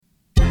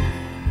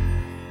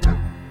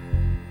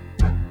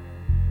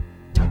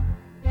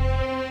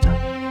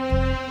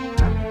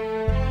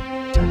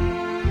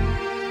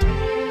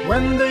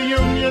and the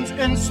union's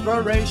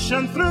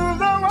inspiration through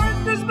the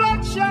workers'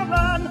 blood shall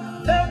run.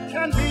 There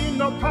can be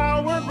no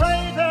power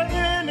greater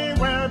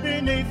anywhere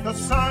beneath the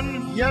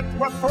sun. Yet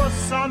what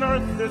force on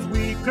earth is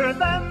weaker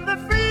than the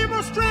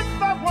feeble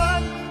strength of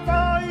one?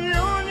 The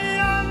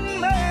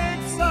union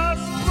makes us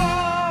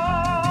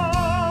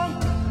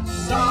strong.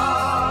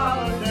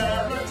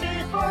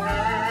 Solidarity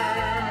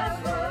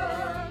forever.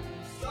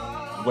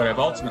 What I've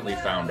ultimately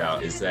found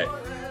out is that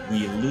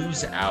we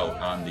lose out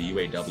on the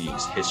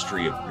UAW's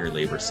history of queer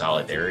labor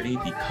solidarity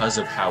because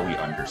of how we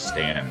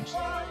understand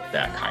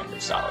that kind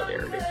of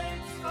solidarity.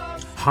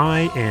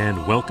 Hi,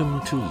 and welcome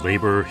to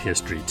Labor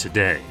History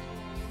Today.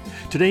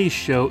 Today's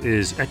show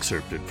is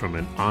excerpted from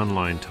an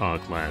online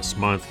talk last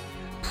month,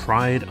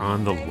 Pride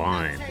on the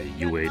Line,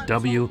 the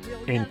UAW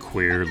and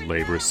Queer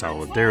Labor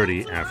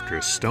Solidarity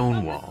After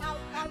Stonewall,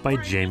 by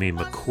Jamie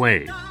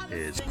McQuaid.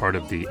 It's part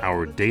of the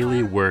Our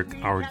Daily Work,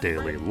 Our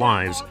Daily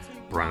Lives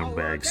Brown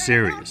Bag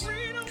series.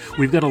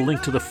 We've got a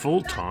link to the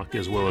full talk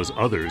as well as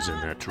others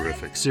in that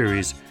terrific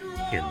series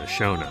in the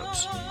show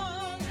notes.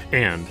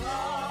 And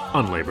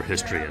on Labor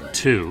History in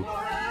 2,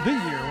 the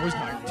year was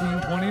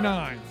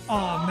 1929.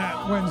 On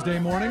that Wednesday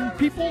morning,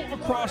 people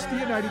across the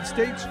United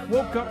States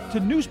woke up to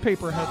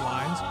newspaper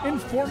headlines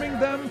informing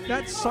them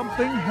that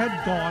something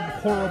had gone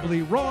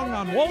horribly wrong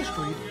on Wall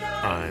Street.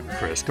 I'm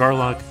Chris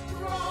Garlock.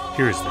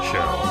 Here's the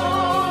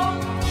show.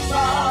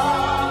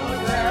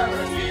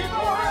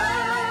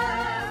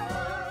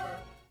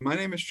 My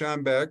name is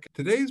John Beck.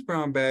 Today's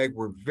Brown Bag,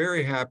 we're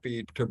very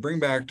happy to bring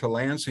back to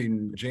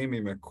Lansing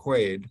Jamie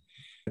McQuaid.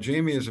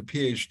 Jamie is a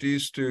PhD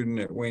student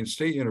at Wayne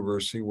State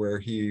University, where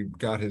he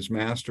got his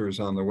master's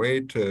on the way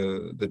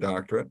to the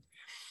doctorate.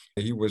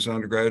 He was an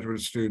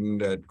undergraduate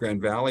student at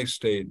Grand Valley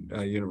State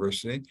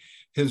University.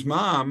 His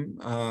mom,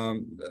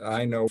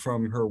 I know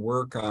from her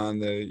work on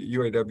the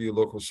UAW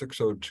Local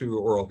 602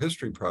 Oral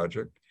History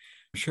Project,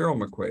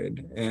 Cheryl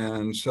McQuaid.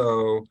 And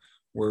so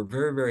we're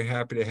very, very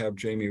happy to have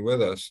Jamie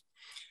with us.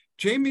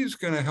 Jamie's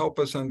going to help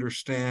us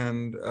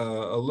understand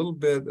a little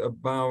bit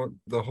about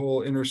the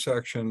whole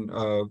intersection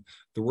of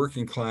the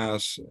working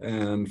class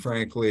and,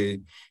 frankly,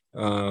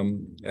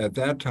 at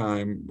that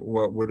time,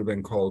 what would have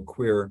been called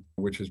queer,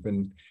 which has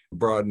been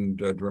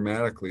broadened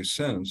dramatically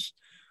since.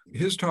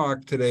 His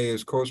talk today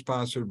is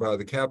co-sponsored by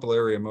the Capital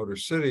Area Motor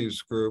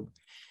Cities Group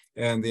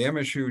and the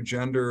MSU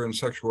Gender and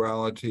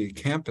Sexuality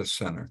Campus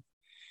Center.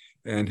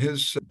 And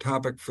his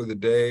topic for the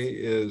day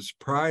is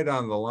Pride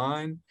on the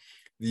Line,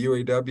 the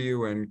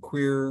UAW and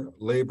Queer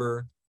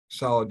Labor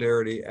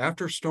Solidarity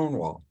After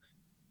Stonewall.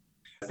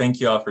 Thank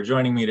you all for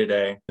joining me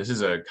today. This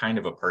is a kind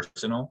of a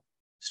personal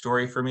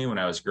story for me. When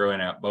I was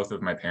growing up, both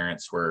of my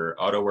parents were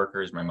auto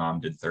workers. My mom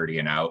did 30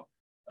 and out.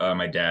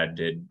 My dad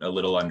did a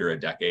little under a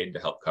decade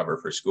to help cover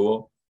for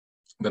school.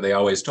 But they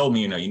always told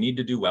me, you need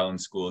to do well in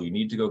school. You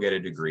need to go get a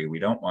degree. We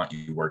don't want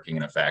you working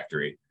in a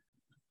factory.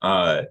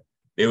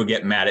 They would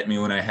get mad at me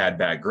when I had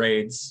bad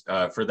grades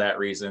for that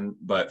reason.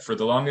 But for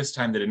the longest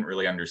time, they didn't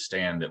really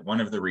understand that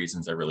one of the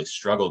reasons I really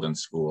struggled in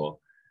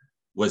school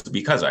was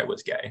because I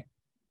was gay.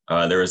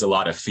 There was a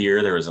lot of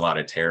fear. There was a lot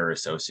of terror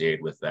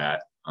associated with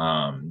that.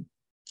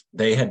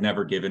 They had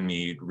never given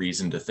me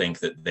reason to think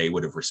that they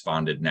would have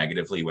responded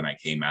negatively when I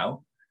came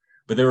out.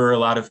 But there were a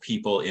lot of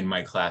people in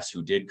my class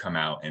who did come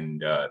out,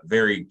 and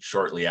very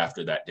shortly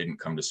after that didn't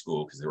come to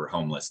school because they were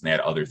homeless and they had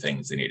other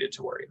things they needed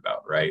to worry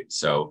about, right?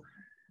 So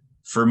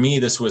for me,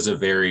 this was it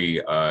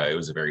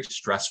was a very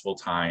stressful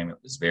time.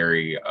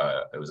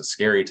 It was a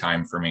scary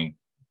time for me.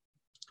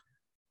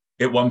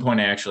 At one point,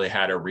 I actually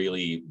had a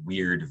really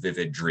weird,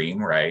 vivid dream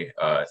where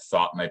I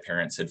thought my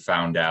parents had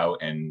found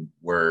out and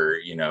were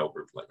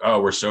like,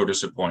 oh, we're so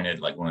disappointed,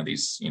 like one of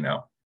these,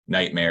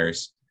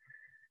 nightmares.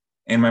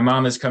 And my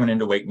mom is coming in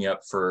to wake me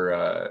up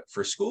for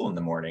school in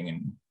the morning,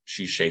 and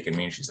she's shaking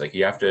me and she's like,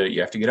 you have to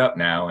get up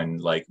now.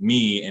 And like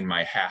me in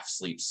my half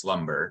sleep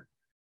slumber,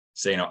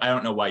 say, I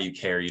don't know why you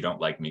care. You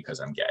don't like me because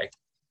I'm gay.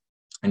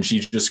 And she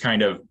just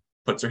kind of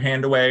puts her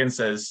hand away and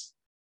says,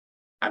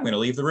 I'm going to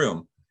leave the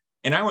room.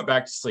 And I went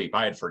back to sleep.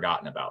 I had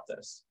forgotten about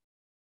this.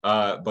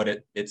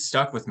 But it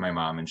stuck with my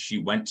mom, and she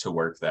went to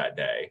work that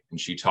day and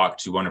she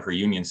talked to one of her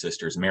union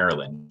sisters,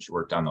 Marilyn. She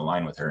worked on the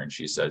line with her, and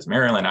she says,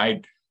 Marilyn,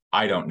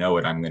 I don't know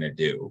what I'm going to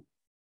do.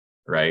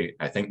 Right.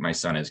 I think my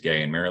son is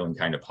gay. And Marilyn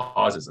kind of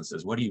pauses and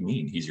says, what do you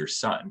mean? He's your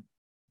son.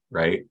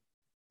 Right.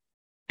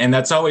 And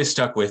that's always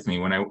stuck with me.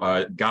 When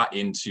I got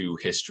into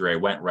history, I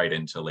went right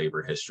into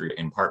labor history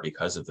in part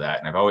because of that.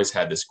 And I've always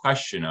had this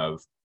question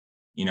of,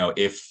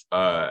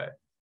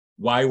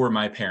 why were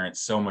my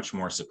parents so much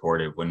more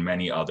supportive when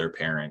many other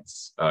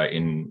parents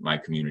in my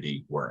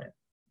community weren't?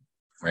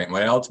 Right. And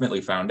what I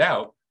ultimately found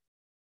out,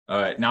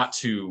 not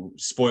to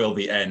spoil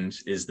the end,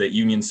 is that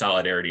union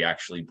solidarity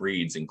actually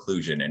breeds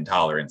inclusion and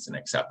tolerance and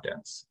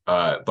acceptance.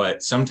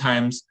 But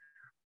sometimes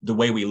the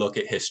way we look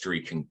at history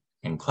can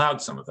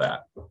cloud some of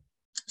that.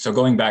 So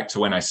going back to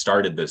when I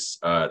started this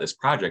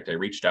project, I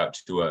reached out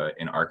to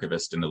an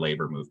archivist in the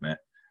labor movement.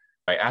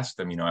 I asked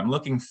them, I'm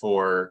looking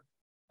for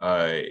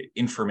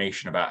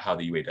information about how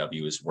the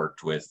UAW has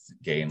worked with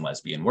gay and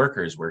lesbian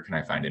workers. Where can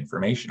I find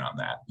information on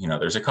that?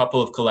 There's a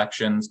couple of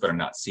collections, but I'm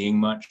not seeing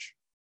much.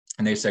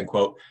 And they said,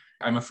 quote,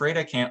 "I'm afraid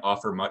I can't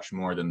offer much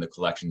more than the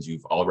collections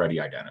you've already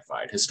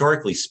identified.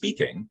 Historically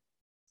speaking,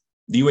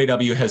 the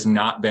UAW has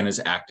not been as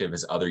active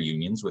as other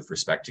unions with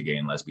respect to gay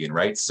and lesbian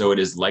rights, so it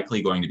is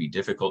likely going to be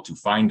difficult to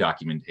find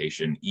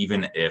documentation,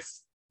 even if,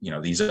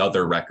 these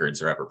other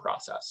records are ever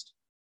processed."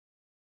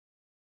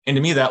 And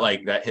to me,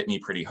 that hit me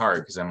pretty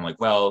hard, because I'm like,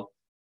 well,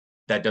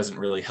 that doesn't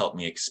really help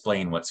me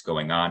explain what's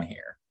going on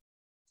here.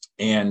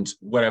 And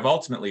what I've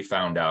ultimately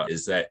found out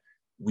is that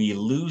we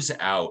lose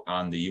out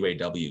on the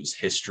UAW's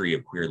history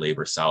of queer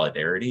labor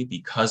solidarity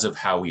because of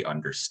how we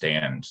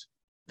understand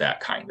that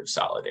kind of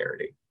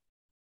solidarity.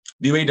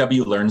 The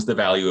UAW learns the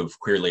value of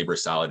queer labor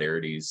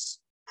solidarities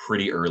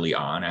pretty early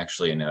on.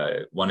 Actually,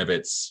 in one of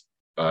it's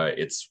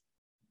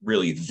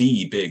really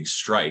the big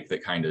strike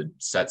that kind of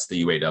sets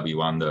the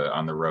UAW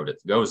on the road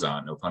it goes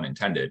on, no pun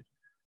intended,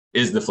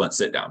 is the Flint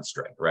sit-down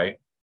strike, right?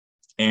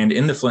 And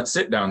in the Flint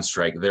sit-down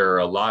strike, there are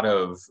a lot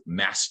of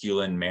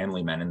masculine,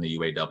 manly men in the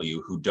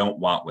UAW who don't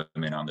want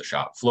women on the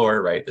shop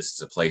floor, right? This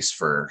is a place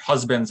for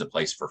husbands, a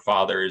place for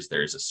fathers.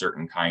 There's a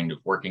certain kind of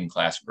working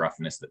class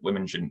gruffness that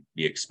women shouldn't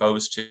be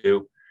exposed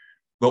to.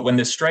 But when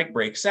this strike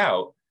breaks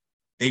out,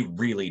 they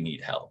really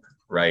need help,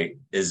 right?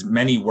 As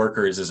many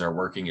workers as are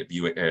working at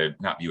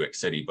not Buick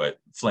City, but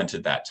Flint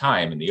at that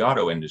time in the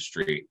auto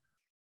industry,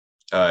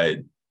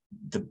 the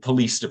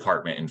police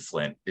department in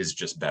Flint is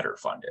just better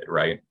funded,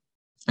 right?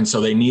 And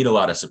so they need a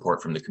lot of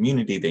support from the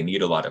community. They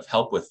need a lot of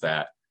help with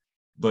that.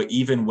 But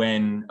even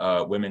when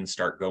women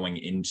start going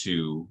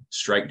into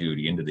strike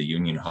duty, into the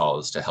union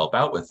halls to help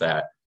out with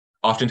that,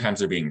 oftentimes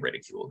they're being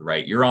ridiculed,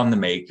 right? You're on the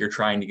make, you're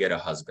trying to get a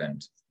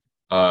husband.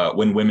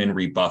 When women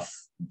rebuff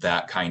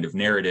that kind of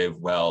narrative,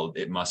 well,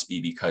 it must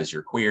be because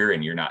you're queer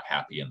and you're not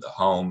happy in the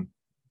home.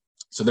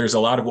 So there's a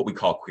lot of what we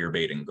call queer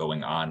baiting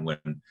going on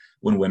when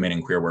women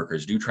and queer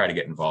workers do try to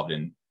get involved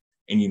in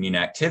union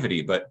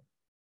activity. But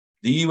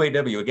the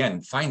UAW, again,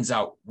 finds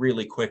out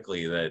really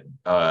quickly that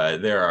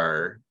there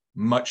are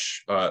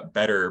much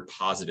better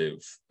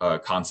positive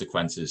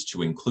consequences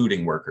to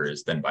including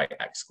workers than by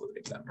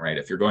excluding them, right?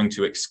 If you're going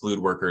to exclude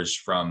workers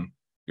from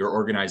your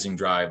organizing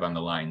drive on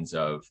the lines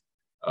of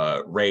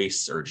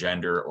race or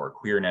gender or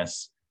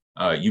queerness,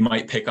 you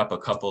might pick up a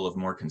couple of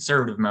more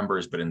conservative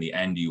members, but in the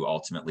end, you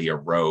ultimately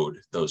erode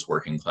those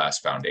working class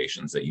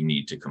foundations that you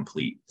need to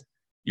complete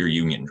your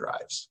union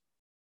drives.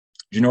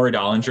 Janora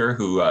Dollinger,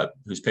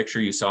 whose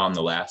picture you saw on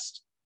the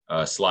last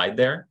slide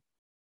there,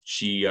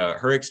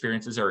 her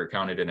experiences are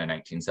recounted in a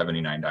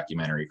 1979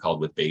 documentary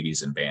called With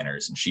Babies and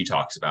Banners. And she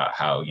talks about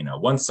how,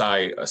 once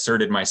I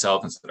asserted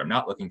myself and said, I'm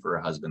not looking for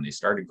a husband, they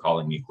started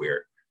calling me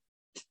queer.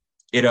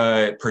 At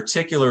a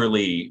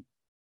particularly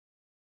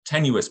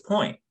tenuous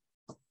point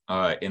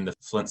in the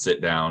Flint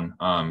sit-down,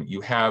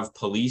 you have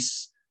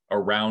police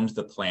around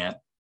the plant.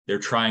 They're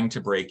trying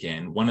to break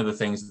in. One of the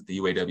things that the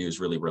UAW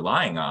is really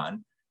relying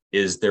on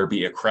is there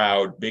be a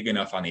crowd big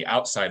enough on the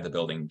outside of the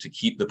building to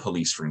keep the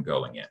police from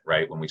going in,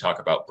 right? When we talk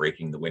about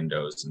breaking the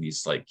windows and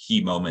these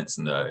key moments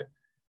in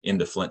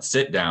the Flint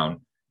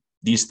sit-down,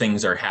 these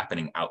things are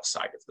happening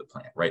outside of the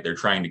plant, right? They're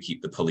trying to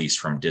keep the police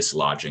from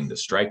dislodging the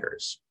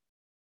strikers.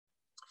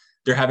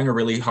 They're having a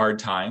really hard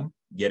time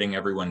getting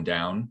everyone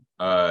down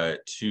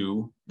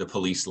to the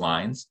police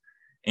lines.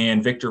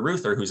 And Victor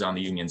Reuther, who's on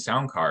the union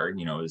sound card,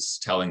 is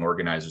telling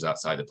organizers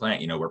outside the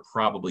plant, we're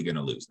probably going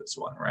to lose this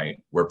one, right?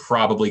 We're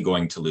probably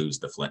going to lose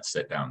the Flint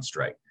sit-down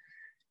strike.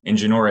 And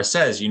Janora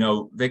says,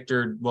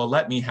 Victor, well,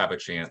 let me have a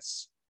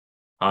chance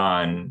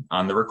on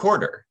the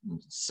recorder.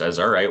 Says,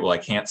 all right, well, I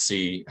can't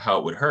see how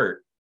it would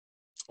hurt.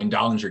 And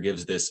Dollinger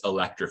gives this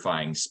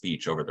electrifying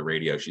speech over the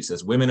radio. She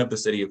says, women of the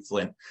city of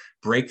Flint,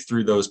 break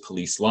through those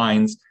police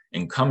lines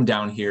and come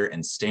down here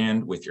and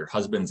stand with your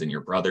husbands and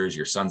your brothers,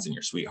 your sons and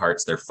your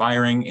sweethearts. They're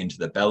firing into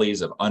the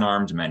bellies of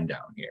unarmed men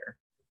down here.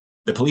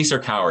 The police are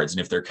cowards, and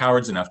if they're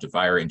cowards enough to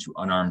fire into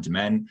unarmed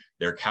men,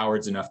 they're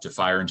cowards enough to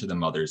fire into the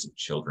mothers of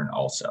children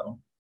also.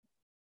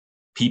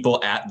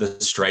 People at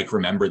the strike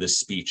remember this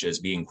speech as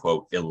being,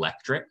 quote,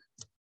 electric.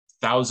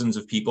 Thousands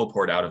of people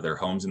poured out of their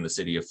homes in the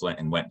city of Flint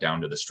and went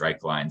down to the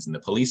strike lines, and the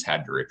police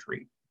had to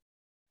retreat.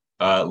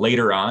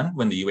 Later on,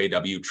 when the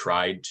UAW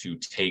tried to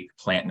take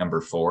plant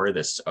number 4,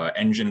 this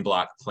engine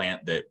block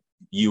plant that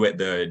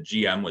the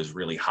GM was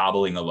really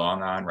hobbling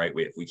along on, right?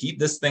 If we keep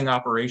this thing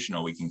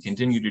operational, we can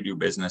continue to do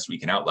business, we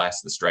can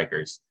outlast the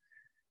strikers.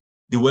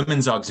 The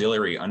women's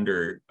auxiliary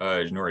under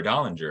Janora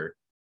Dollinger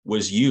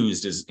was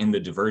used as in the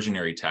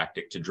diversionary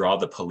tactic to draw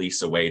the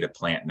police away to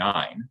plant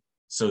 9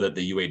 so that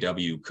the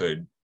UAW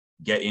could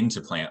get into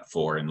plant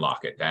 4 and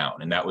lock it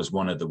down. And that was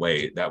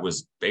that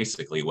was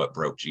basically what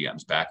broke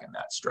GM's back in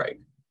that strike.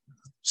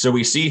 So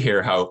we see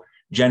here how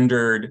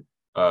gendered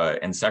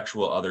and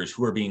sexual others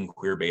who are being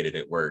queer baited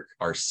at work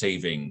are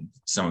saving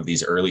some of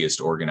these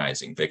earliest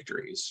organizing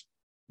victories.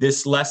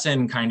 This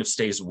lesson kind of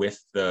stays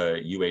with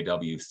the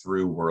UAW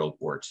through World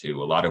War II. A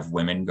lot of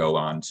women go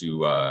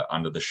onto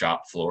the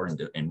shop floor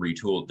and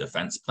retool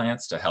defense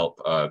plants to help,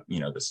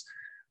 this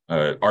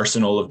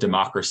arsenal of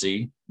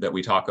democracy that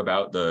we talk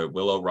about. The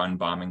Willow Run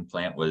bombing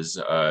plant was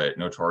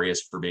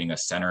notorious for being a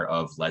center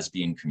of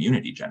lesbian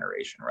community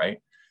generation, right?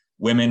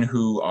 Women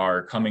who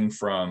are coming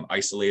from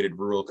isolated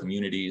rural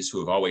communities who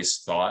have always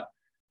thought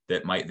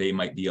that they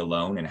might be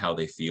alone in how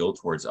they feel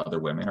towards other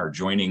women are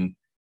joining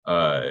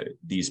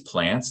these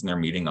plants, and they're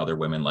meeting other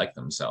women like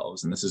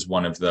themselves. And this is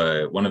one of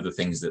the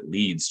things that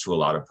leads to a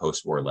lot of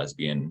post-war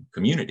lesbian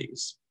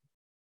communities.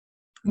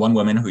 One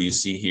woman who you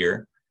see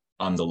here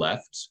on the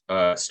left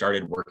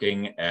started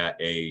working at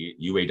a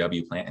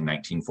UAW plant in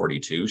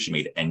 1942. She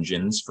made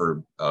engines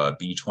for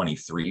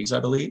B-23s, I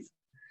believe.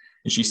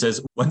 And she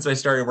says, once I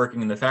started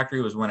working in the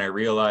factory was when I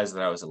realized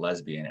that I was a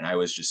lesbian, and I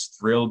was just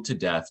thrilled to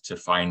death to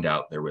find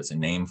out there was a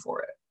name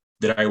for it,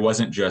 that I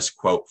wasn't just,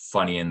 quote,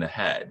 funny in the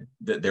head,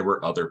 that there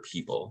were other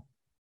people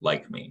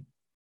like me.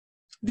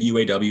 The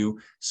UAW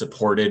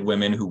supported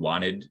women who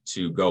wanted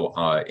to go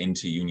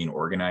into union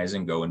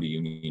organizing, go into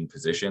union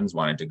positions,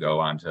 wanted to go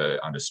onto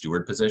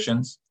steward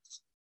positions.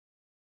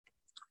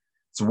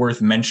 It's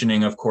worth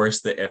mentioning, of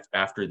course, that if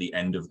after the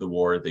end of the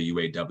war, the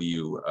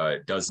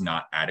UAW does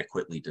not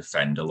adequately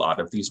defend a lot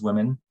of these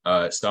women.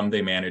 Some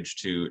they manage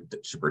to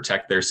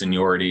protect their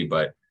seniority,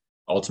 but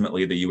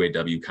ultimately the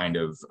UAW kind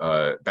of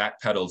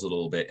backpedals a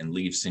little bit and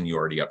leaves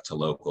seniority up to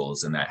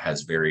locals, and that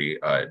has very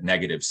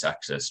negative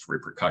sexist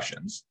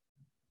repercussions.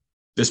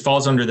 This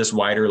falls under this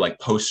wider like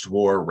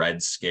post-war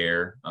Red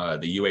Scare.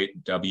 The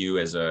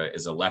UAW as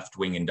a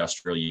left-wing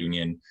industrial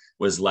union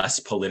was less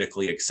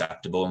politically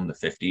acceptable in the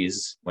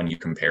 50s when you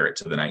compare it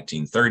to the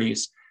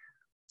 1930s.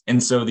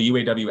 And so the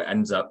UAW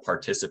ends up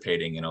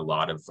participating in a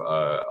lot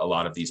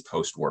of these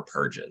post-war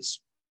purges.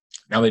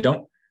 Now they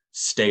don't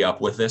stay up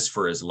with this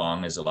for as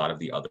long as a lot of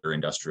the other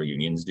industrial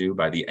unions do.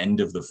 By the end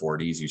of the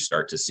 40s, you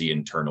start to see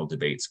internal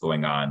debates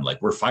going on,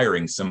 like we're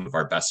firing some of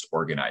our best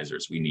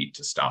organizers. We need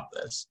to stop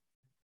this.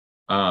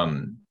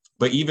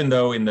 But even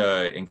though in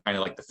kind of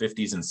like the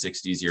 50s and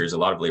 60s years, a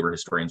lot of labor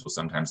historians will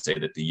sometimes say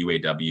that the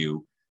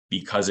UAW,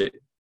 because it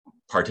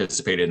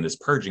participated in this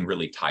purging,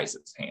 really ties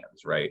its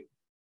hands, right?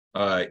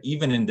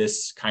 Even in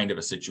this kind of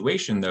a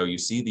situation, though, you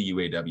see the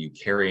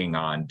UAW carrying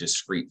on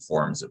discrete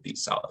forms of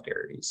these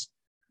solidarities.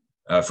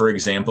 For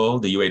example,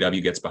 the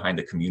UAW gets behind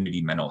the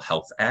Community Mental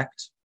Health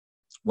Act.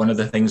 One of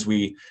the things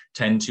we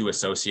tend to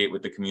associate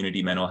with the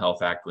Community Mental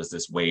Health Act was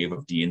this wave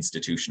of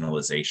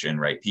deinstitutionalization,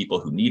 right? People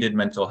who needed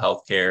mental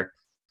health care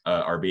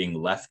are being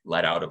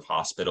let out of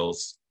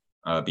hospitals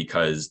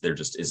because there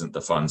just isn't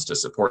the funds to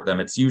support them.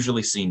 It's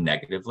usually seen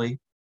negatively.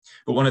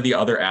 But one of the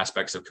other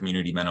aspects of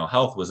community mental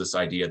health was this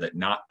idea that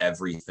not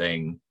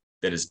everything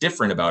that is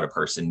different about a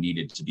person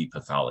needed to be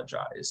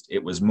pathologized.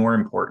 It was more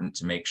important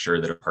to make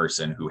sure that a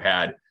person who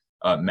had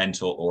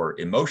mental or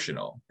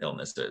emotional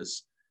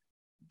illnesses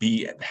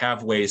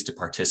have ways to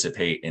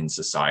participate in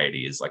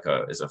society as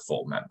a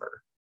full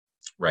member,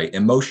 right?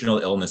 Emotional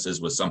illnesses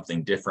was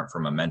something different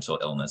from a mental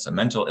illness. A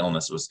mental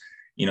illness was,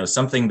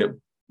 something that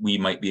we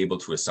might be able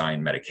to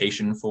assign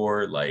medication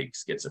for, like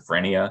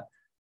schizophrenia.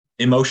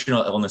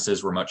 Emotional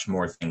illnesses were much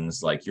more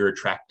things like you're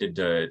attracted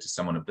to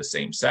someone of the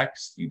same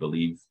sex, you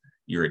believe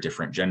you're a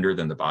different gender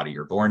than the body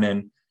you're born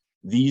in.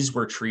 These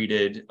were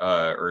treated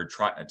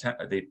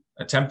they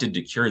attempted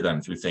to cure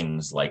them through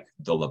things like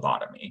the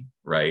lobotomy,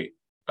 right?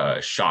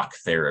 Shock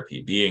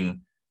therapy, being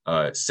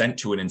sent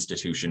to an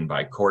institution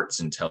by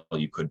courts until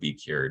you could be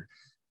cured.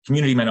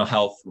 Community mental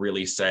health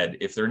really said,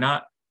 if they're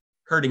not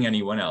hurting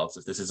anyone else,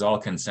 if this is all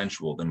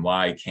consensual, then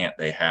why can't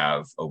they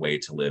have a way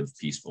to live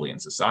peacefully in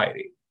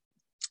society?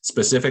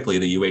 Specifically,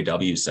 the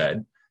UAW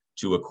said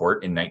to a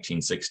court in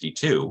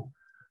 1962,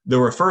 the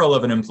referral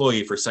of an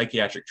employee for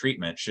psychiatric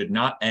treatment should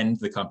not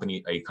end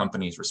a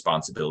company's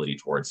responsibility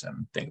towards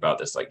him. Think about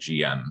this like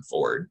GM,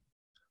 Ford.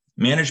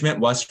 Management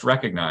must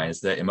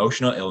recognize that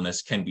emotional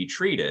illness can be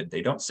treated,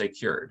 they don't say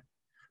cured,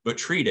 but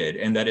treated,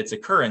 and that its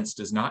occurrence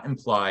does not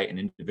imply an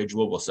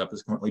individual will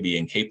subsequently be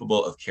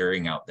incapable of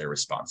carrying out their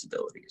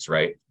responsibilities,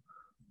 right?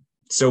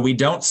 So we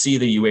don't see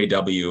the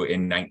UAW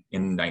in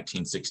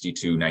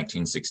 1962,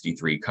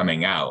 1963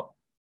 coming out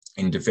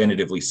and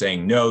definitively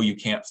saying, no, you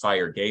can't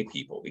fire gay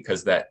people,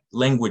 because that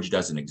language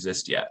doesn't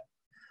exist yet.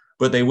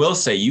 But they will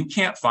say you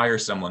can't fire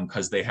someone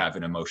because they have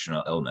an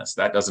emotional illness.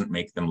 That doesn't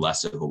make them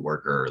less of a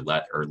worker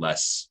or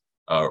less,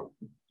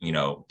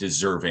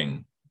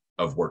 deserving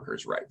of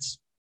workers' rights.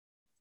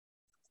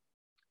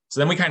 So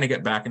then we kind of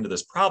get back into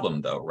this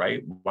problem, though,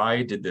 right?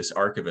 Why did this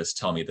archivist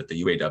tell me that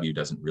the UAW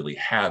doesn't really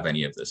have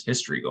any of this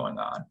history going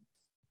on?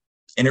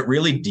 And it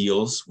really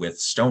deals with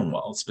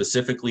Stonewall,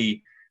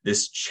 specifically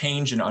this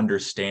change in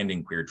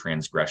understanding queer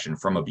transgression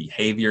from a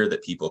behavior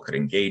that people could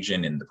engage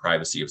in the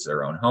privacy of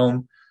their own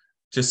home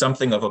to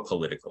something of a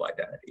political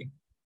identity.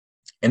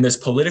 And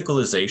this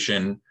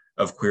politicalization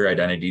of queer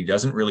identity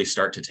doesn't really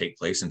start to take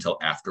place until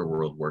after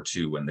World War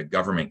II, when the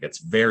government gets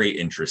very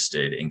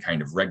interested in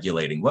kind of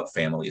regulating what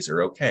families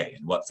are okay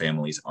and what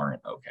families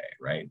aren't okay,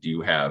 right? Do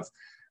you have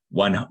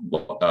one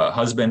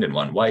husband and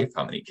one wife?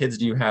 How many kids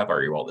do you have?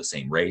 Are you all the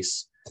same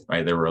race,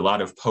 right? There were a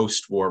lot of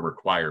post-war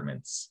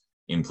requirements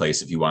in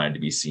place if you wanted to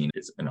be seen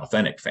as an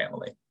authentic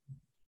family.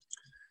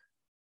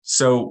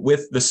 So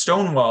with the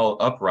Stonewall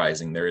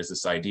uprising, there is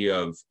this idea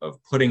of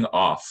putting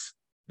off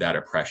that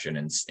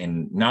oppression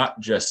and not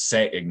just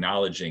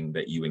acknowledging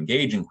that you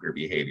engage in queer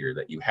behavior,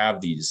 that you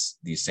have these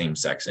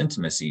same-sex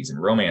intimacies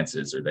and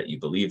romances, or that you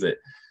believe that,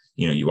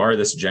 you are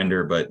this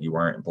gender, but you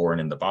weren't born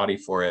in the body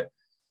for it.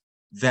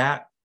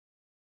 That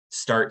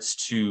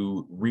starts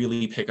to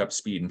really pick up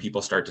speed, and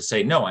people start to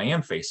say, no, I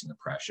am facing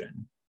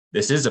oppression.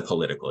 This is a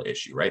political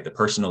issue, right? The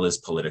personal is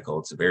political.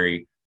 It's a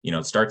very,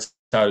 it starts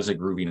out as a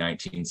groovy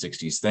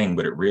 1960s thing,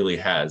 but it really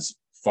has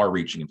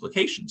far-reaching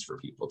implications for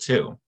people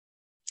too.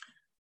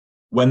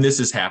 When this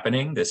is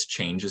happening, this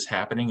change is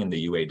happening in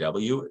the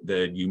UAW,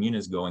 the union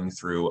is going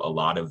through a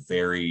lot of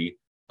very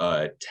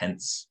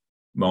tense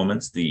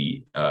moments.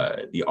 The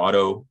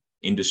auto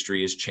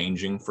industry is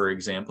changing, for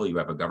example. You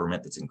have a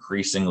government that's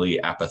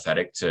increasingly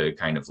apathetic to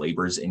kind of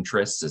labor's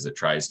interests as it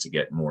tries to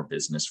get more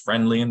business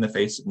friendly in the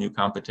face of new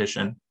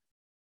competition.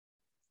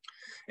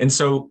 And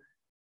so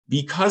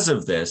because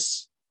of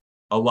this,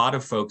 a lot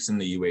of folks in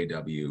the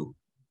UAW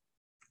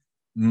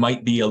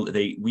might be,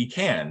 we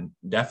can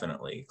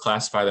definitely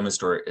classify them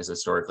as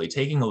historically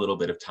taking a little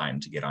bit of time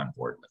to get on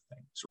board with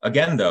things.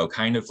 Again, though,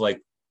 kind of like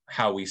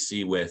how we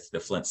see with the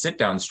Flint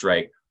sit-down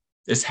strike,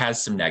 this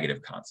has some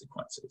negative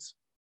consequences.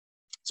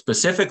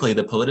 Specifically,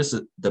 the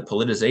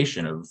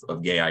politicization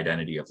of gay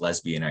identity, of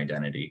lesbian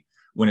identity,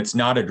 when it's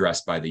not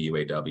addressed by the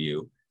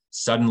UAW,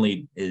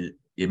 suddenly it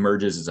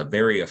emerges as a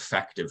very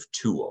effective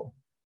tool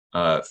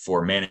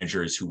for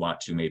managers who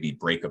want to maybe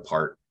break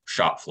apart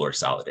shop floor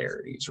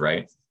solidarities,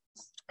 right?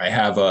 I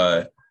have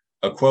a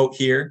quote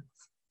here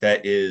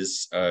that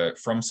is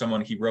from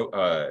someone. He wrote,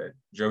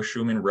 Joe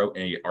Schumann wrote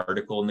an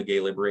article in the Gay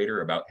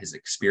Liberator about his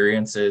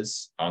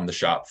experiences on the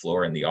shop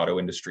floor in the auto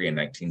industry in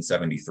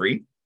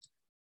 1973.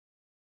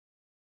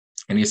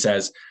 And he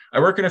says, I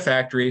work in a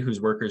factory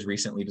whose workers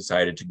recently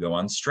decided to go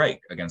on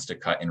strike against a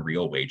cut in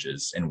real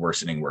wages and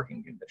worsening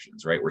working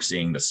conditions, right? We're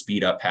seeing the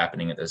speed up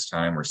happening at this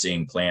time. We're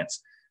seeing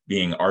plants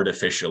being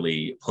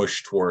artificially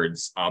pushed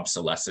towards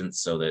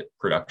obsolescence so that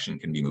production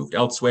can be moved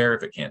elsewhere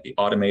if it can't be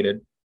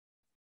automated.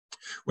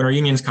 When our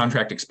union's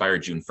contract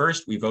expired June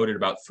 1st, we voted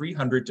about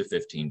 300 to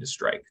 15 to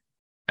strike.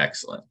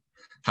 Excellent.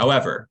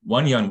 However,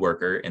 one young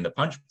worker in the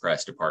punch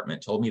press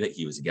department told me that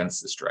he was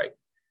against the strike.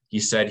 He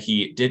said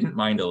he didn't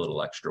mind a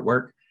little extra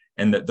work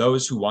and that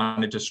those who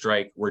wanted to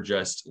strike were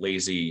just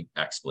lazy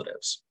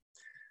expletives.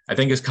 I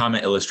think his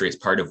comment illustrates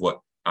part of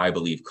what I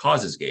believe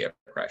causes gay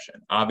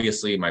oppression.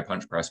 Obviously, my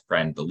punch press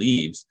friend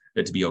believes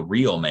that to be a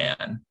real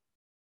man,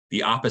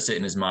 the opposite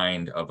in his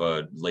mind of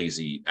a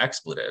lazy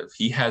expletive,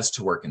 he has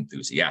to work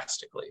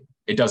enthusiastically.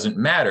 It doesn't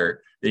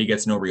matter that he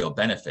gets no real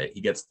benefit.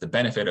 He gets the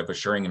benefit of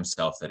assuring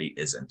himself that he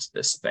isn't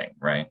this thing,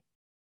 right?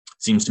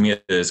 Seems to me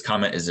that this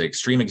comment is an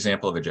extreme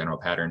example of a general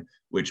pattern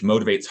which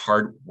motivates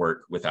hard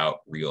work without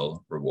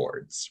real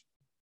rewards.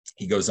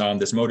 He goes on,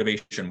 this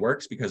motivation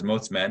works because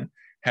most men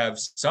have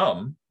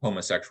some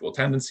homosexual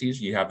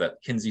tendencies. You have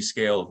that Kinsey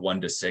scale of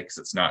 1 to 6.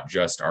 It's not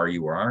just are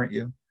you or aren't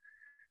you.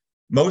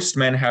 Most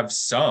men have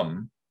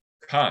some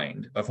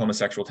kind of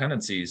homosexual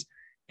tendencies,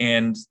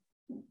 and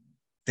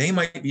they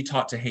might be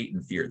taught to hate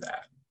and fear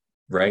that,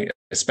 right?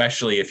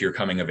 Especially if you're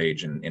coming of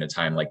age in a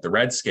time like the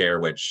Red Scare,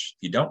 which,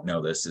 if you don't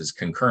know this, is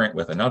concurrent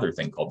with another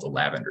thing called the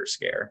Lavender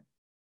Scare.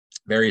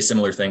 Very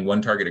similar thing.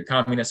 One targeted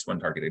communists, one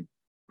targeted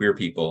queer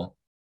people.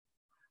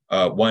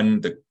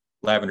 The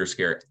Lavender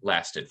Scare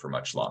lasted for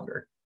much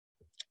longer.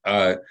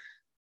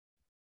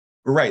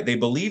 Right, they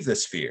believe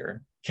this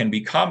fear can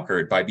be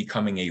conquered by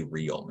becoming a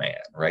real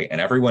man, right?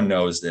 And everyone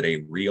knows that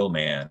a real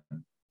man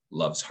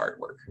loves hard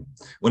work.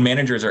 When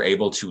managers are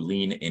able to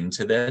lean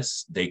into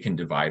this, they can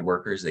divide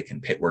workers, they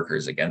can pit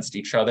workers against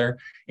each other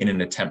in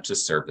an attempt to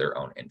serve their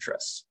own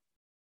interests.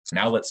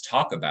 Now let's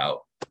talk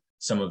about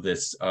some of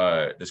this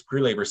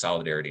queer labor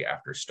solidarity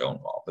after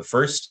Stonewall. The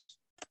first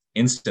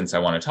instance I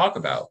want to talk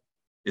about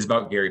is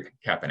about Gary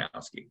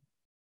Kapanowski.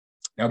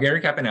 Now,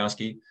 Gary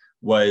Kapanowski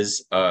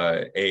was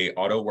a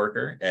auto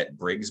worker at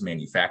Briggs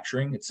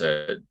Manufacturing. It's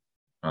a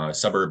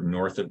suburb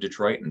north of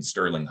Detroit in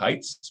Sterling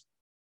Heights.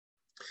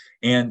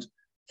 And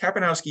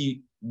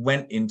Kapanowski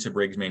went into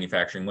Briggs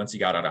Manufacturing once he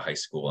got out of high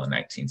school in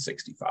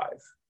 1965.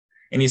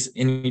 And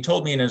he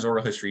told me in his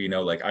oral history,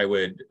 like I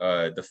would,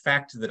 the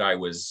fact that I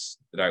was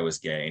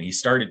gay, and he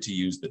started to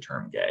use the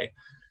term gay,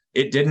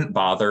 it didn't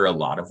bother a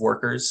lot of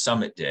workers.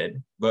 Some it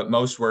did, but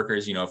most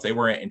workers, if they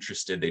weren't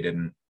interested, they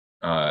didn't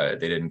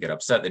get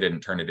upset. They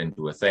didn't turn it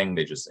into a thing.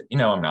 They just said,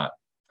 I'm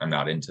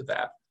not into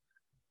that.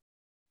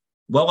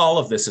 Well, all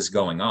of this is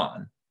going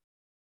on.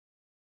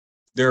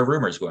 There are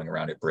rumors going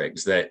around at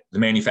Briggs that the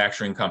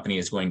manufacturing company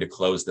is going to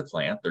close the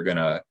plant. They're going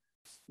to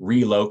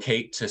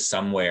relocate to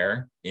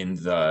somewhere in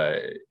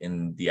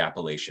the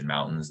Appalachian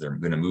Mountains. They're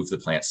going to move the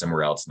plant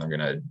somewhere else, and they're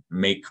going to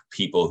make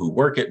people who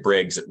work at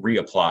Briggs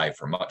reapply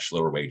for much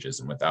lower wages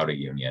and without a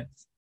union.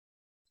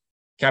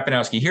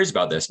 Kapanowski hears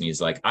about this and he's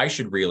like, I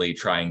should really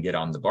try and get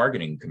on the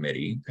bargaining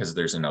committee because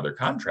there's another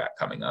contract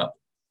coming up.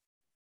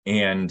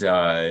 And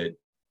I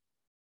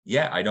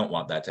don't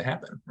want that to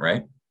happen,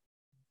 right?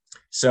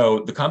 So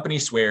the company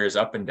swears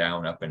up and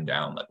down,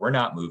 like, we're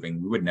not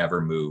moving. We would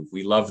never move.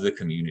 We love the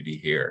community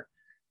here.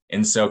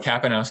 And so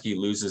Kapanowski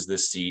loses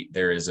this seat.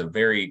 There is a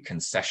very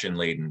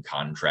concession-laden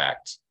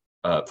contract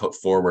put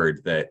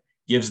forward that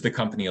gives the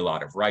company a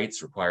lot of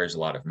rights, requires a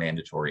lot of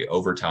mandatory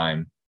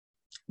overtime.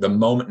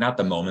 Not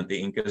the moment the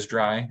ink is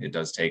dry, it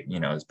does take,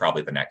 it's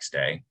probably the next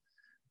day.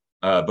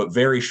 But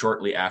very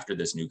shortly after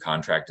this new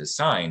contract is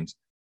signed,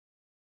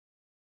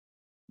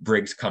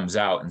 Briggs comes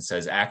out and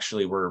says,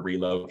 actually, we're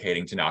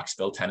relocating to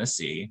Knoxville,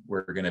 Tennessee.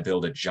 We're going to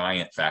build a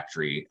giant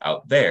factory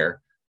out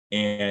there.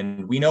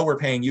 And we know we're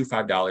paying you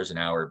 $5 an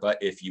hour, but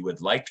if you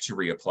would like to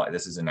reapply,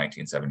 this is in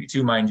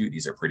 1972, mind you,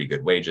 these are pretty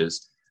good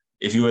wages.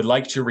 If you would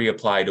like to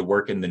reapply to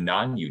work in the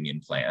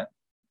non-union plant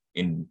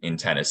in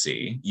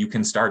Tennessee, you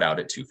can start out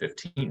at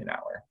 $2.15 an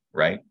hour,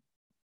 right?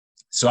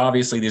 So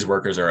obviously these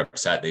workers are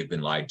upset. They've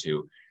been lied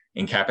to.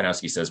 And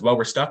Kapanowski says, well,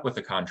 we're stuck with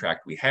the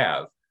contract we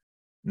have.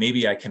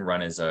 Maybe I can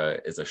run as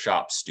a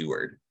shop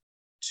steward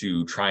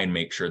to try and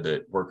make sure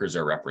that workers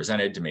are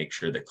represented, to make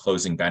sure that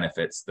closing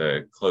benefits,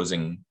 the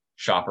closing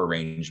shop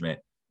arrangement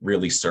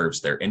really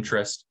serves their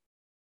interest.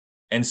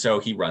 And so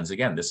he runs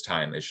again, this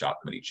time as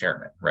shop committee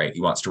chairman, right?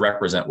 He wants to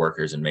represent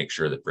workers and make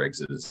sure that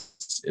Briggs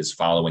is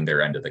following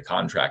their end of the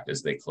contract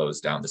as they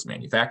close down this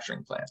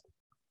manufacturing plant.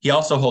 He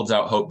also holds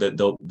out hope that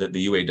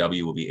the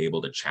UAW will be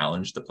able to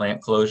challenge the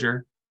plant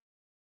closure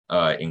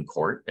in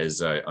court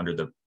as under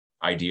the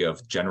idea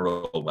of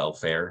general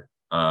welfare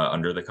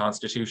under the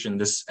Constitution.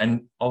 This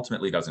and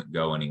ultimately doesn't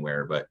go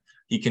anywhere, but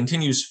he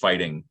continues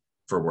fighting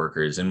for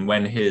workers. And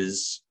when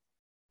his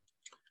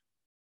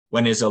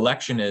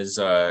election as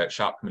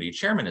shop committee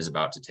chairman is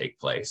about to take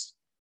place,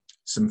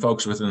 some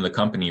folks within the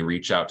company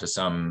reach out to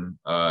some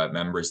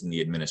members in the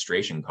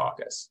administration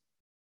caucus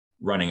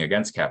running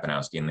against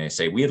Kapanowski, and they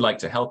say, we'd like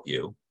to help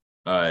you.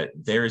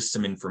 There's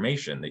some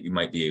information that you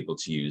might be able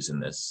to use in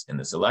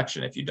this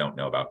election if you don't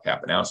know about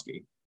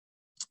Kapanowski.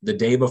 The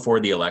day before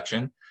the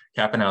election,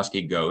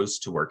 Kapanowski goes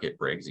to work at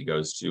Briggs.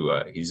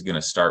 He's going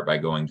to start by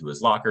going to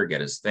his locker,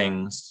 get his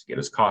things, get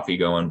his coffee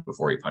going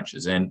before he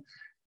punches in.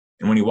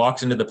 And when he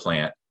walks into the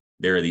plant,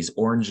 there are these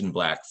orange and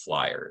black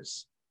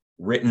flyers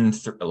written,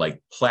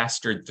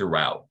 plastered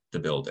throughout the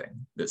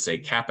building that say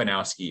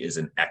Kapanowski is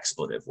an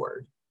expletive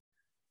word.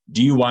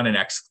 Do you want an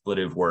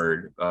expletive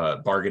word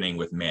bargaining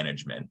with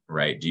management,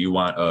 right? Do you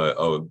want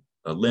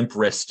a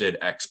limp-wristed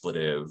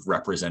expletive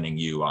representing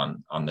you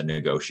on the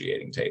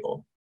negotiating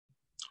table?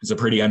 It's a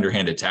pretty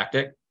underhanded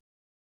tactic.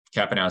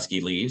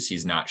 Kapanowski leaves.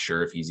 He's not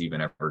sure if he's even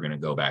ever going to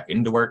go back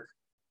into work.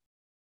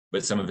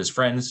 But some of his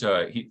friends,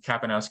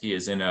 Kapanowski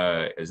is in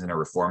a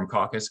reform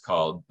caucus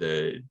called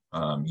the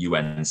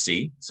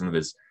UNC. Some of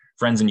his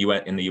friends in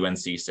the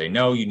UNC say,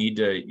 no, you need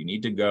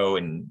to go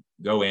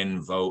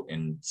in, vote,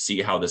 and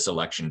see how this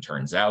election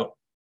turns out.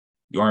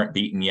 You aren't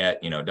beaten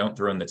yet, don't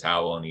throw in the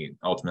towel. And he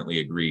ultimately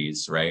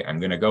agrees, right?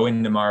 I'm going to go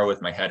in tomorrow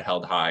with my head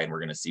held high, and we're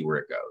going to see where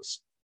it goes.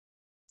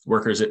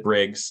 Workers at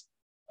Briggs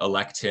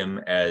elect him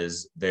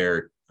as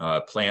their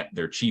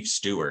chief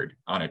steward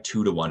on a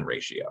 2-to-1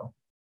 ratio.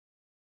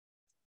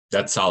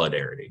 That's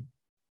solidarity.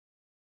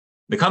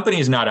 The company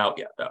is not out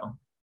yet, though.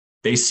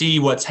 They see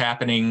what's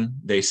happening.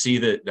 They see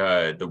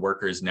that the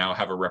workers now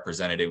have a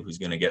representative who's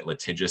going to get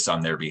litigious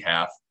on their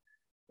behalf.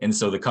 And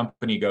so the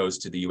company goes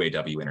to the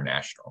UAW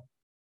International.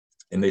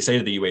 And they say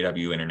to the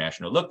UAW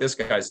International, look, this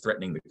guy's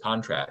threatening the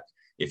contract.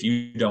 If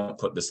you don't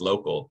put this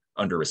local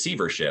under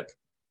receivership,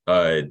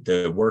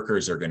 the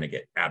workers are going to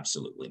get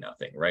absolutely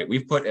nothing, right?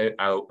 We've put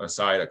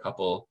aside a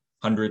couple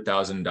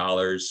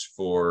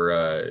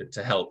 $100,000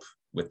 to help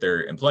with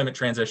their employment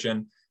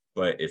transition.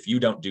 But if you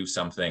don't do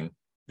something,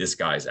 this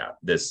guy's out.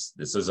 This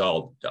is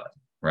all done,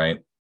 right?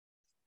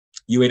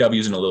 UAW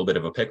is in a little bit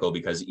of a pickle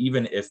because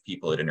even if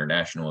people at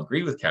International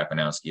agree with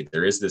Kapanowski,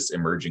 there is this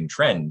emerging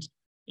trend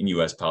in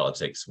US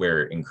politics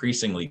where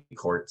increasingly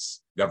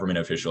courts, government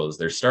officials,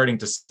 they're starting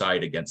to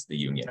side against the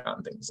union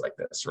on things like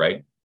this,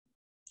 right?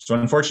 So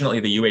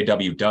unfortunately, the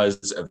UAW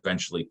does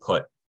eventually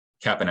put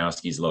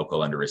Kapanowski's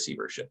local under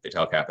receivership. They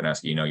tell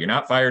Kapanowski, you're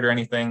not fired or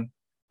anything,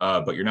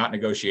 but you're not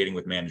negotiating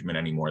with management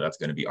anymore. That's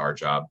going to be our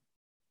job.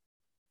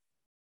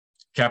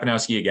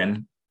 Kapanowski,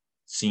 again,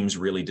 seems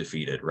really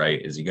defeated,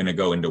 right? Is he going to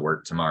go into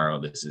work tomorrow?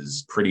 This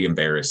is pretty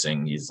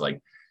embarrassing. He's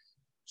like,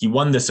 he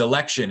won this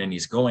election and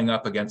he's going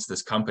up against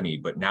this company,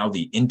 but now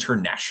the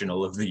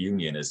international of the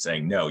union is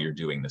saying, no, you're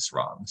doing this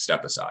wrong.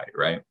 Step aside,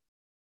 right?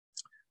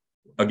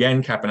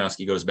 Again,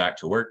 Kapanowski goes back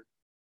to work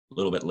a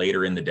little bit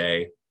later in the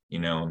day.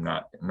 I'm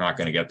not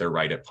going to get there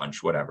right at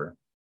punch, whatever.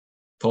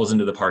 Pulls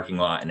into the parking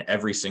lot, and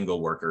every single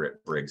worker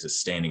at Briggs is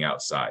standing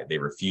outside. They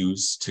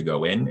refuse to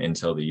go in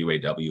until the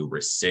UAW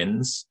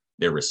rescinds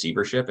their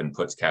receivership and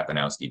puts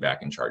Kapanowski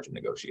back in charge of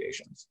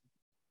negotiations.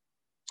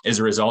 As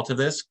a result of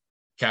this,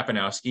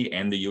 Kapanowski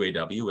and the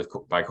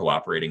UAW, by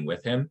cooperating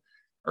with him,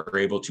 are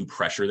able to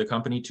pressure the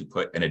company to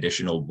put an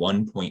additional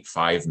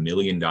 $1.5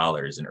 million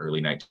in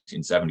early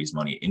 1970s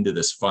money into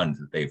this fund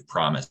that they've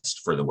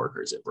promised for the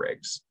workers at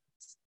Briggs.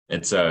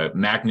 It's a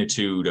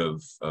magnitude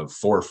of 3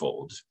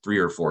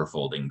 or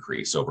 4-fold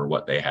increase over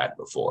what they had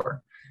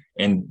before.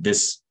 And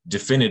this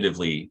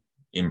definitively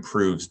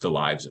improves the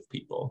lives of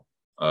people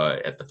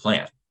at the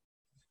plant.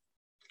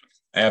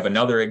 I have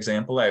another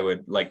example I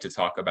would like to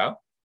talk about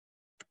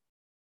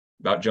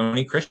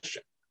Joni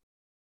Christian.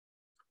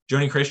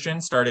 Joni Christian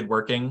started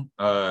working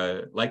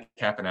like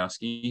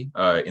Kapanowski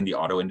in the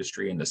auto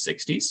industry in the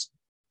 60s.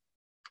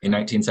 In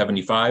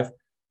 1975,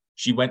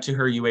 she went to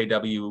her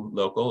UAW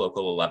local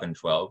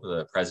 1112.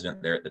 The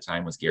president there at the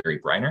time was Gary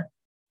Briner.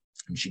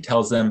 And she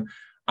tells them,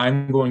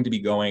 I'm going to be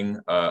going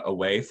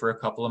away for a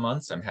couple of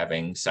months. I'm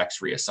having sex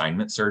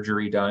reassignment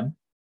surgery done.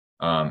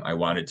 I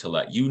wanted to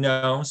let you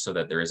know so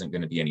that there isn't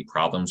going to be any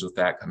problems with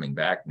that coming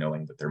back,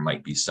 knowing that there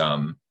might be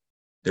some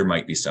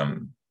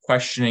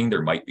questioning,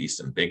 there might be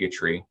some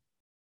bigotry,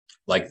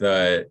 like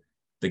the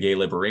Gay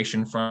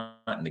Liberation Front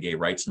and the gay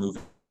rights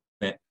movement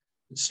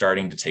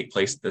starting to take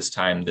place at this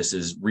time. This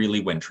is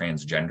really when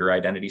transgender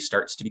identity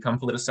starts to become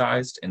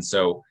politicized. And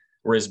so,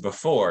 whereas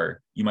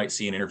before you might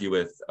see an interview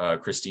with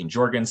Christine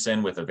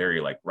Jorgensen with a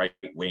very like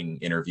right-wing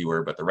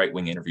interviewer, but the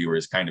right-wing interviewer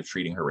is kind of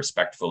treating her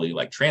respectfully.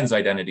 Like trans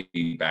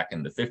identity back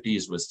in the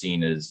 50s was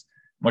seen as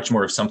much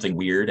more of something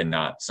weird and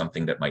not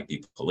something that might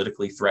be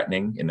politically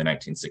threatening in the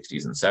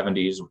 1960s and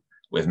 70s,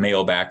 with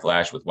male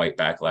backlash, with white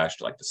backlash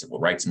to like the civil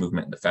rights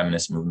movement and the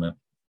feminist movement.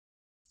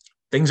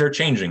 Things are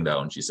changing though.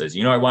 And she says,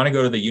 I want to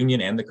go to the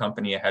union and the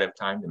company ahead of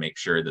time to make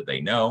sure that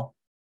they know.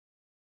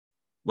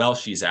 While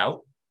she's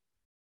out,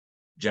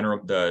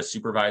 the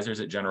supervisors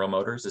at General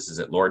Motors, this is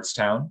at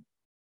Lordstown,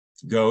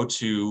 go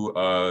to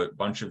a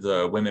bunch of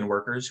the women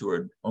workers who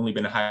had only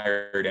been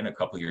hired in a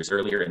couple of years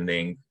earlier, and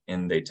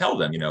they tell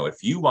them,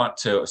 if you want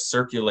to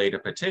circulate a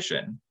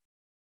petition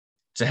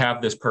to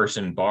have this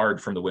person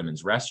barred from the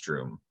women's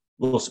restroom,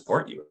 we'll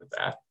support you with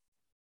that.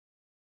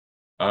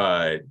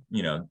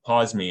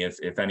 Pause me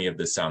if any of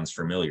this sounds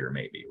familiar,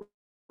 maybe,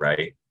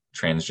 right?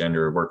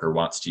 Transgender worker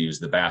wants to use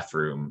the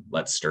bathroom.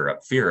 Let's stir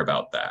up fear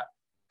about that.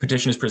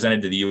 Petition is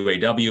presented to the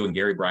UAW, and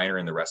Gary Briner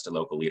and the rest of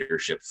local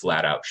leadership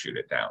flat out shoot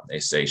it down. They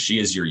say she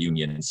is your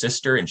union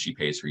sister and she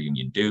pays her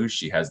union dues.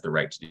 She has the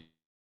right to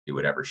do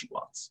whatever she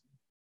wants.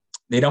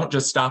 They don't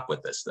just stop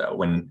with this, though.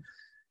 When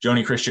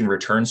Joni Christian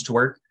returns to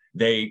work,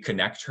 they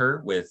connect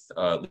her with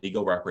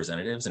legal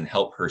representatives and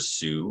help her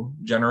sue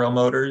General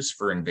Motors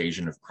for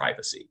invasion of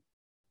privacy.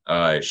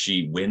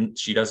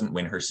 She doesn't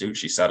win her suit.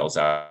 She settles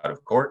out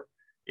of court.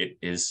 It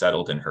is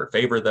settled in her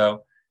favor,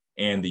 though.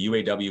 And the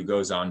UAW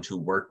goes on to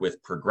work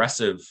with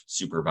progressive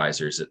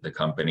supervisors at the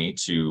company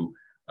to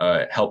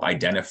help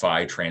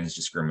identify trans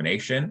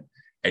discrimination,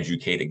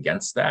 educate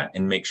against that,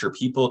 and make sure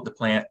people at the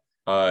plant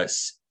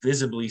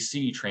visibly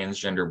see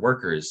transgender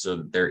workers so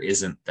that there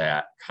isn't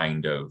that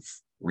kind of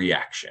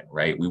reaction,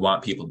 right? We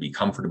want people to be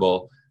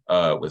comfortable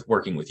with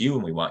working with you,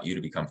 and we want you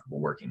to be comfortable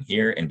working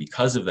here. And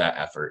because of that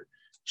effort,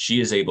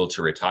 she is able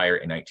to retire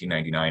in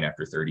 1999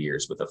 after 30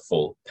 years with a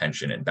full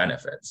pension and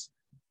benefits.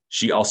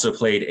 She also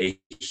played a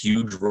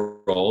huge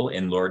role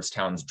in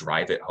Lordstown's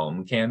Drive It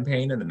Home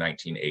campaign in the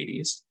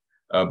 1980s.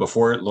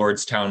 Before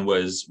Lordstown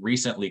was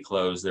recently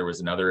closed, there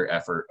was another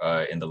effort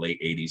in the late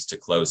 80s to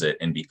close it.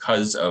 And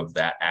because of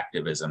that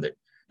activism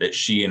that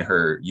she and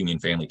her union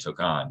family took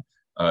on,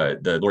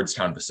 the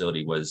Lordstown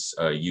facility was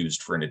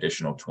used for an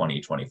additional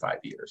 25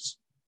 years.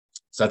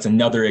 So that's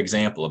another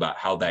example about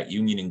how that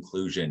union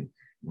inclusion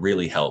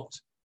really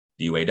helped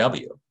the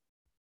UAW.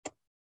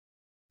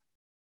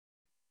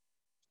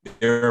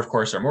 There, of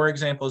course, are more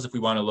examples if we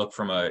want to look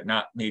from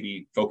not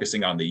maybe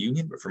focusing on the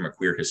union, but from a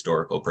queer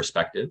historical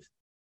perspective.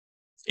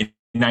 In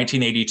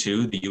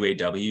 1982, the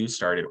UAW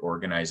started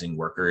organizing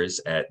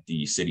workers at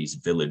the city's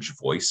Village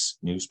Voice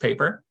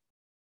newspaper.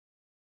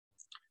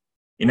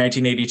 In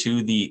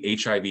 1982, the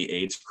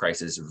HIV/AIDS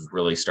crisis was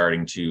really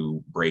starting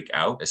to break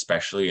out,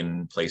 especially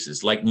in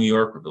places like New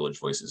York, where Village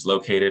Voice is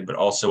located, but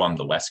also on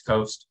the West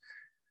Coast.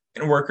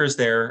 And workers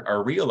there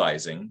are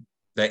realizing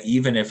that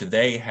even if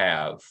they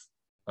have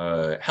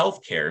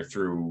health care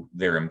through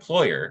their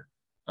employer,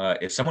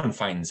 if someone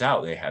finds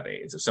out they have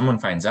AIDS, if someone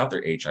finds out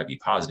they're HIV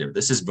positive,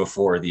 this is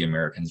before the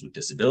Americans with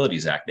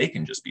Disabilities Act, they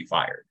can just be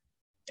fired.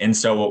 And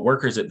so what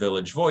workers at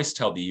Village Voice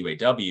tell the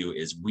UAW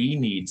is we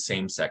need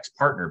same-sex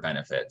partner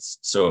benefits.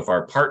 So if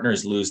our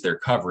partners lose their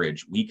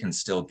coverage, we can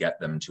still get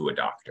them to a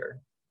doctor.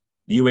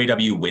 The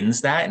UAW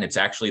wins that, and it's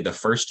actually the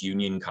first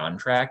union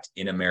contract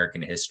in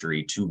American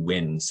history to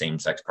win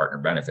same-sex partner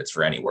benefits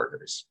for any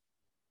workers.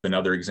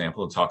 Another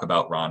example to talk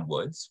about Ron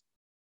Woods.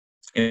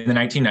 In the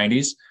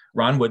 1990s,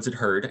 Ron Woods had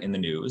heard in the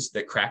news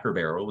that Cracker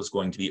Barrel was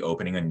going to be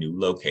opening a new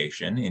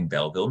location in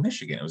Belleville,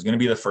 Michigan. It was going to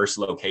be the first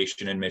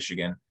location in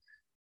Michigan.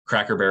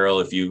 Cracker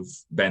Barrel, if you've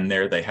been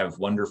there, they have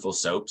wonderful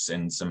soaps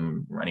and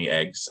some runny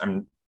eggs.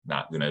 I'm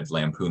not going to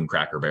lampoon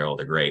Cracker Barrel,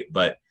 they're great.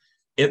 But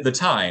at the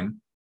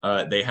time,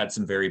 they had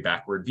some very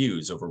backward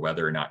views over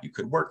whether or not you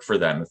could work for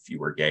them if you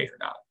were gay or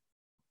not.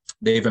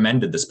 They've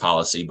amended this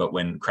policy, but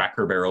when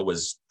Cracker Barrel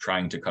was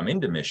trying to come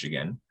into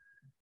Michigan,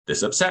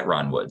 this upset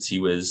Ron Woods. He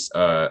was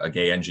a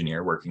gay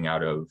engineer working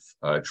out of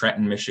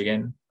Trenton,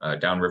 Michigan,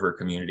 downriver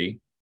community.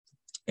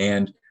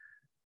 And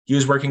He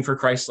was working for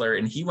Chrysler,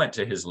 and he went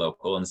to his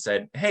local and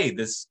said, hey,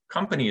 this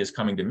company is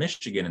coming to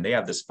Michigan, and they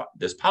have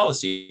this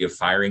policy of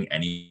firing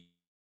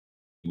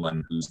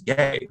anyone who's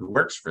gay who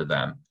works for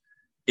them.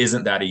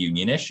 Isn't that a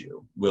union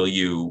issue? Will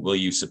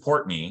you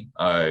support me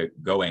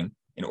going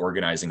and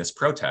organizing this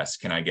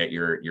protest? Can I get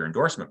your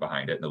endorsement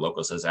behind it? And the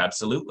local says,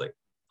 absolutely,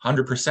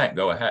 100%,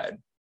 go ahead.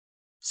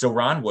 So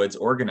Ron Woods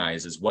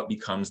organizes what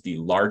becomes the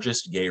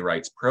largest gay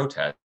rights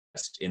protest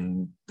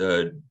in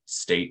the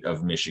state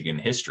of Michigan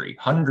history.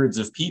 Hundreds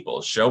of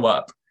people show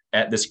up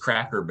at this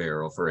Cracker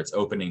Barrel for its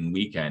opening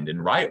weekend,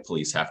 and riot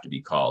police have to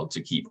be called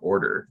to keep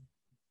order.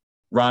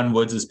 Ron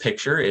Woods'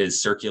 picture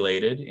is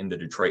circulated in the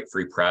Detroit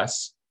Free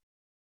Press.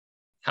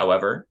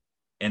 However,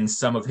 and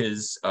some of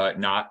his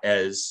not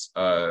as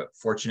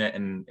fortunate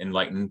and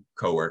enlightened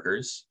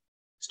coworkers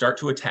start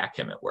to attack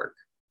him at work.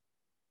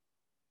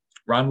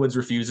 Ron Woods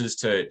refuses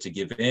to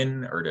give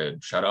in or to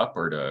shut up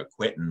or to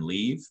quit and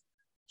leave.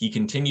 He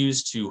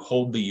continues to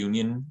hold the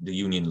union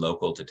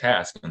local to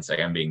task and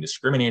say, I'm being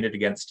discriminated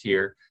against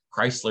here.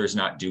 Chrysler's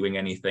not doing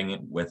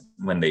anything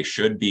when they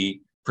should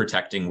be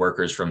protecting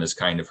workers from this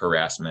kind of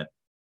harassment.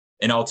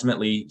 And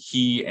ultimately,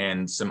 he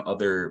and some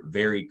other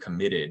very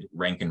committed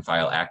rank and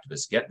file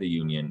activists get the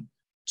union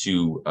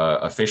to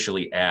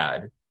officially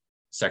add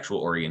sexual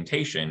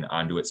orientation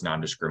onto its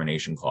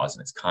non-discrimination clause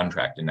in its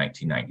contract in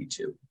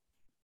 1992.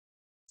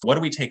 What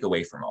do we take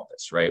away from all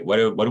this, right? What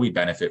do we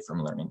benefit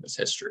from learning this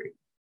history?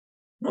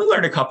 We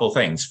learned a couple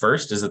things.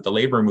 First is that the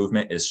labor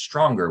movement is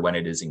stronger when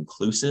it is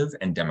inclusive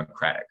and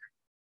democratic.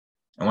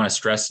 I want to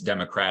stress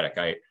democratic.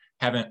 I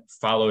haven't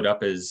followed up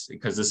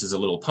because this is a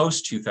little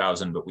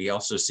post-2000, but we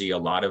also see a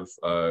lot of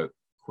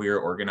queer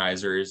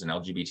organizers and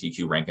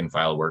LGBTQ rank and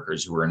file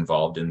workers who were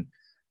involved in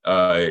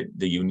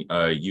the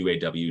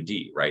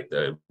UAWD, right?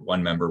 The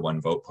one member,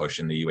 one vote push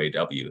in the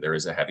UAW. There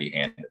is a heavy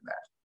hand in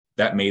that.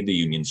 That made the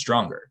union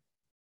stronger.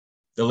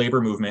 The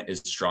labor movement is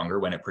stronger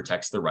when it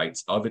protects the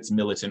rights of its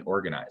militant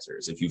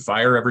organizers. If you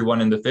fire everyone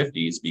in the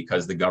 50s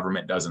because the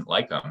government doesn't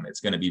like them, it's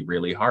going to be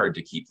really hard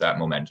to keep that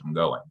momentum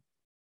going.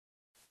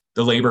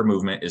 The labor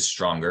movement is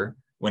stronger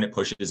when it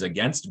pushes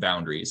against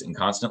boundaries and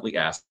constantly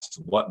asks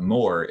what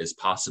more is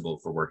possible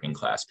for working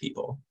class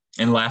people.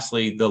 And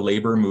lastly, the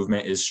labor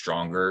movement is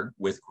stronger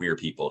with queer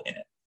people in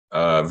it.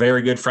 A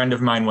very good friend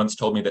of mine once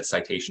told me that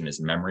citation is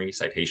memory.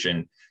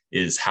 Citation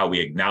is how we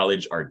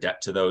acknowledge our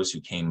debt to those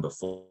who came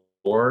before,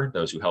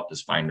 those who helped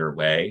us find our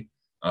way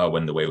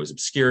when the way was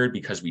obscured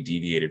because we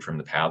deviated from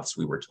the paths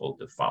we were told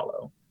to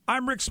follow.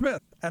 I'm Rick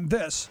Smith, and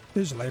this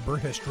is Labor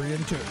History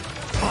in 2.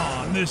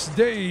 On this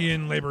day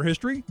in labor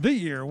history, the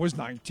year was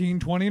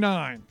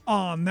 1929.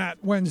 On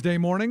that Wednesday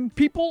morning,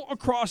 people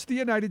across the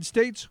United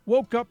States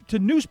woke up to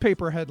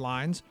newspaper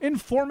headlines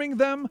informing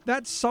them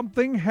that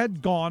something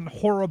had gone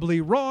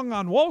horribly wrong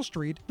on Wall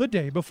Street the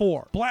day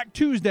before. Black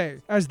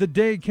Tuesday, as the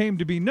day came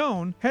to be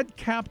known, had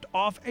capped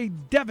off a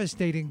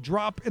devastating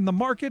drop in the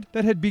market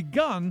that had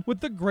begun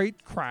with the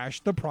great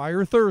crash the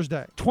prior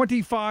Thursday.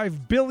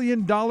 $25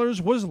 billion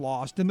was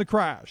lost in the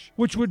crash,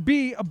 which would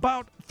be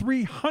about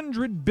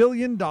 $300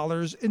 billion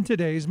in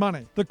today's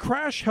money. The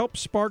crash helped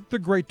spark the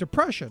Great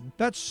Depression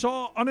that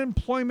saw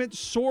unemployment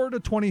soar to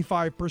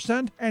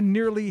 25% and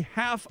nearly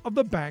half of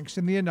the banks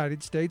in the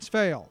United States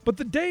fail. But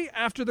the day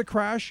after the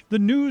crash, the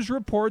news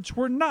reports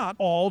were not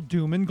all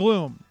doom and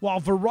gloom. While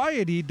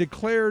Variety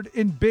declared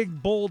in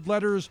big bold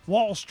letters,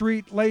 "Wall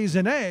Street lays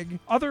an egg,"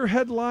 other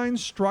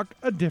headlines struck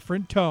a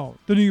different tone.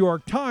 The New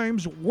York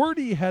Times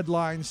wordy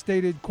headline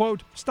stated,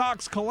 quote,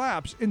 "Stocks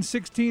collapse in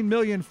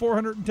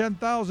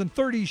 16,410,000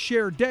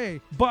 30-share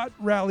day, but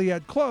rally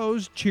at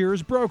close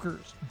cheers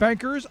brokers.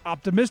 Bankers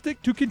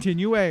optimistic to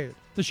continue aid."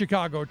 The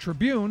Chicago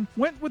Tribune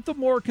went with the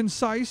more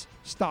concise,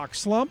 "Stock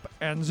slump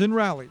ends in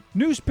rally."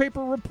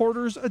 Newspaper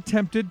reporters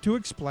attempted to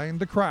explain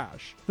the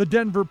crash. The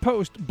Denver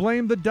Post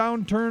blamed the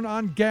downturn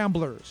on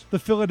gamblers. The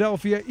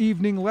Philadelphia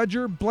Evening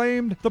Ledger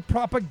blamed the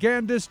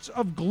propagandists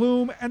of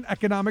gloom and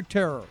economic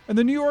terror. And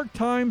the New York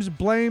Times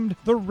blamed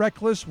the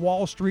reckless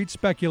Wall Street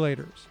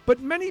speculators. But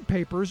many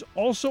papers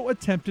also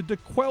attempted to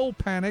quell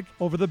panic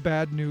over the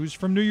bad news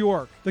from New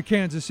York. The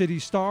Kansas City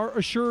Star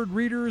assured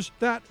readers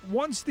that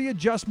once the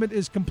adjustment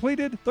is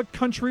completed, the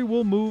country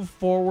will move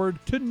forward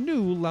to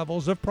new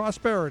levels of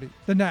prosperity.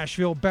 The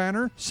Nashville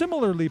Banner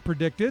similarly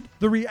predicted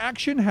the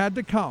reaction had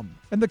to come,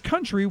 and the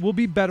country will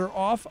be better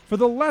off for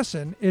the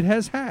lesson it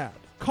has had,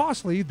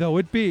 costly though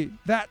it be.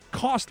 That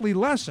costly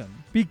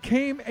lesson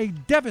became a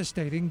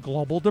devastating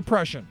global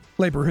depression.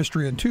 Labor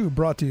History in 2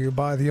 brought to you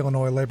by the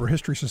Illinois Labor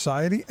History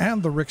Society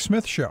and The Rick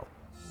Smith Show.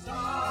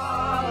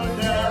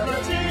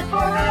 Solidarity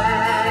forever.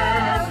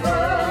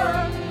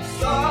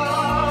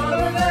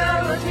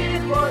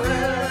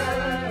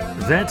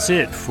 That's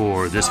it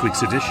for this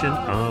week's edition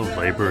of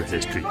Labor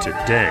History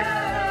Today.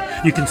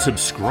 You can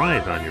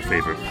subscribe on your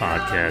favorite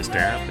podcast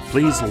app.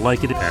 Please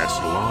like it, pass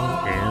it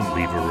along, and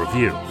leave a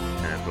review.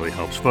 That really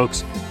helps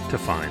folks to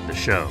find the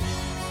show.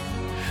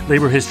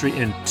 Labor History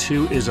in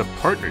 2 is a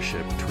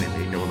partnership between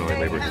the Illinois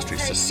Labor History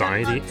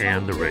Society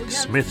and The Rick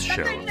Smith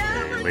Show,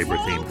 a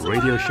labor-themed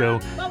radio show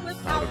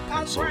out of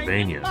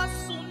Pennsylvania.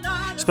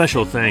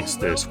 Special thanks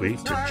this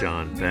week to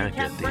John Beck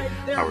at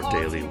the Our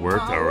Daily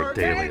Work, Our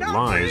Daily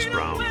Lives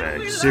Brown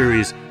Bag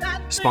series,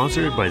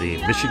 sponsored by the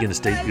Michigan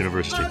State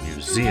University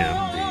Museum,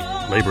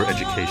 the Labor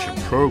Education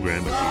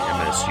Program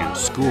at the MSU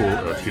School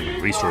of Human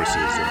Resources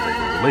and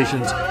Labor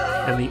Relations,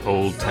 and the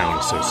Old Town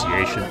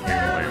Association in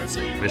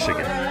Lansing,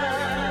 Michigan.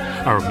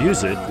 Our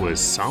music was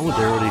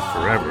Solidarity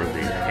Forever,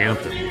 the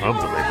anthem of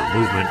the labor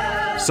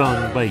movement,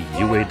 sung by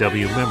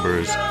UAW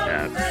members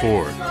at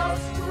Ford.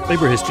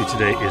 Labor History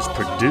Today is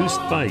produced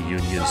by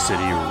Union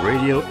City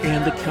Radio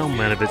and the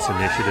Kalmanovitz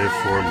Initiative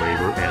for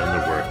Labor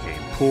and the Working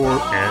Poor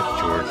at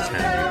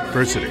Georgetown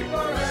University.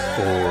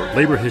 For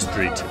Labor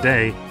History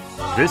Today,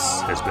 this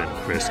has been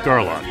Chris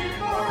Garlock.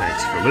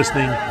 Thanks for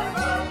listening,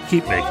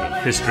 keep making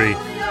history,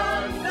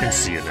 and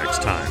see you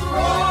next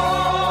time.